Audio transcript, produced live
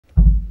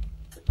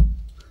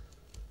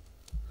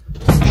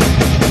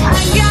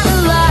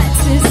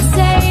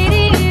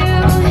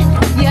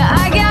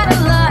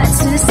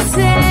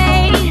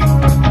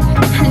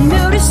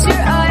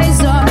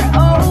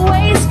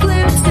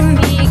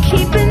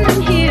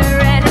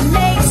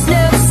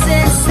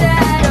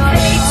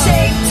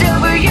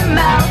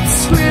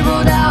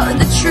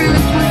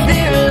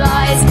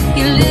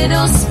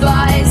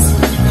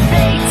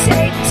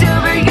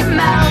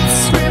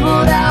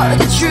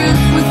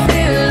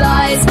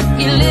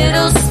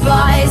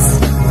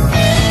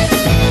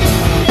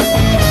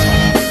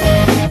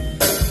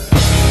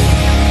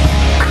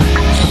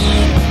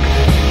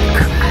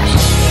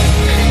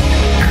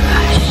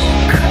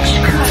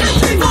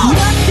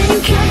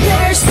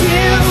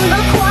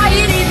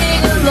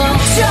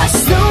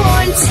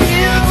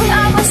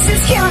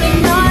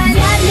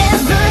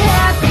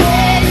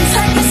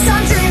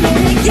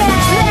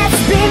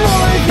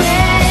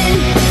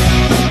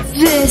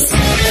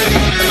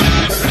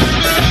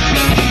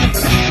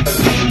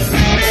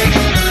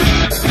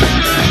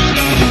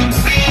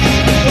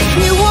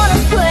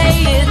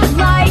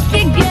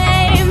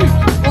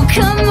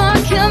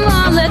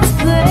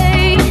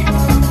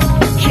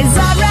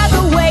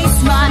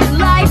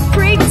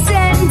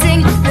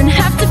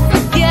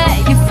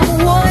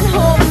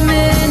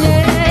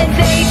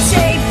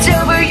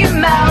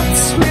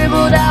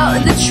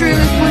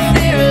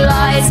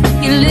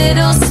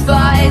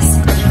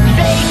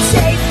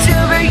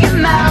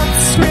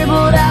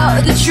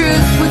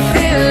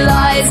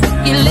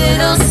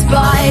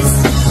despise.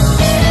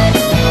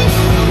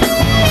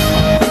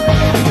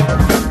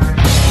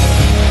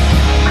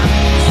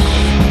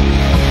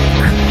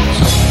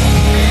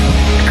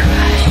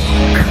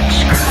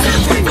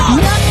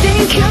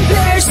 Nothing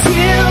compares to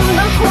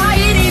a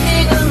quiet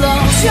evening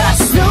alone.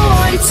 Just the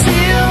one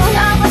tune,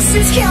 I was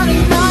just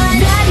counting on.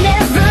 That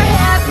never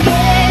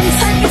happened.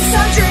 I guess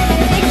I'll dream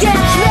it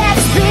again.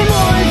 Let's be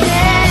more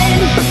than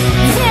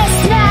this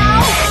now.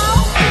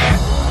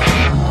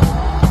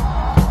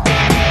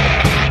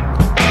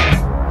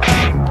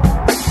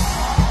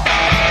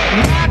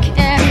 Rock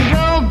and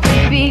roll,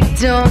 baby,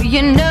 don't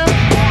you know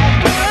that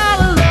we're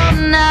all alone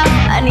now?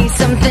 I need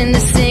something to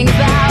sing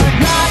about.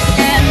 Rock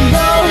and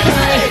roll,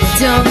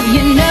 don't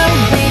you know,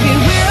 baby,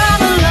 we're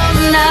all alone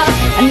now.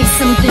 I need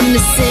something to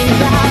sing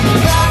about.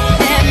 Rock